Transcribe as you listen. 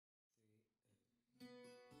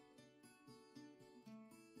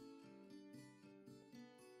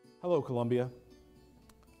Hello, Columbia.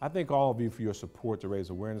 I thank all of you for your support to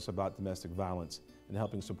raise awareness about domestic violence and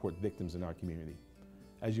helping support victims in our community.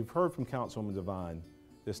 As you've heard from Councilwoman Devine,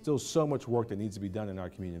 there's still so much work that needs to be done in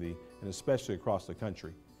our community, and especially across the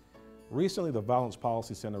country. Recently, the Violence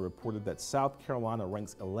Policy Center reported that South Carolina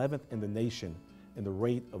ranks 11th in the nation in the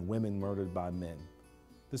rate of women murdered by men.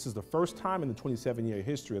 This is the first time in the 27-year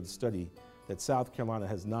history of the study that South Carolina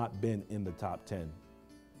has not been in the top 10.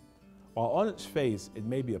 While on its face, it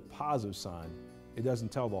may be a positive sign, it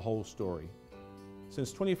doesn't tell the whole story.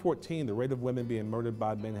 Since 2014, the rate of women being murdered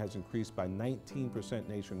by men has increased by 19%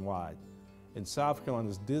 nationwide, and South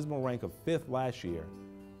Carolina's dismal rank of 5th last year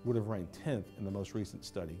would have ranked 10th in the most recent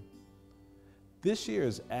study. This year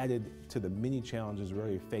is added to the many challenges we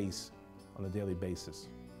already face on a daily basis.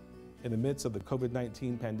 In the midst of the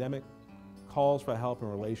COVID-19 pandemic, calls for help in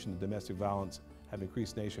relation to domestic violence have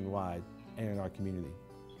increased nationwide and in our community.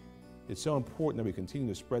 It's so important that we continue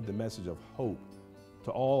to spread the message of hope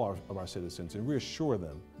to all of our citizens and reassure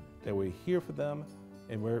them that we're here for them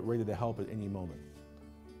and we're ready to help at any moment.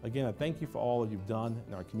 Again, I thank you for all that you've done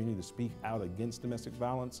in our community to speak out against domestic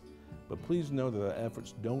violence, but please know that our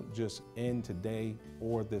efforts don't just end today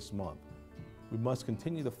or this month. We must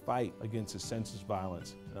continue to fight against the senseless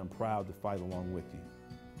violence, and I'm proud to fight along with you.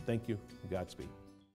 Thank you, and Godspeed.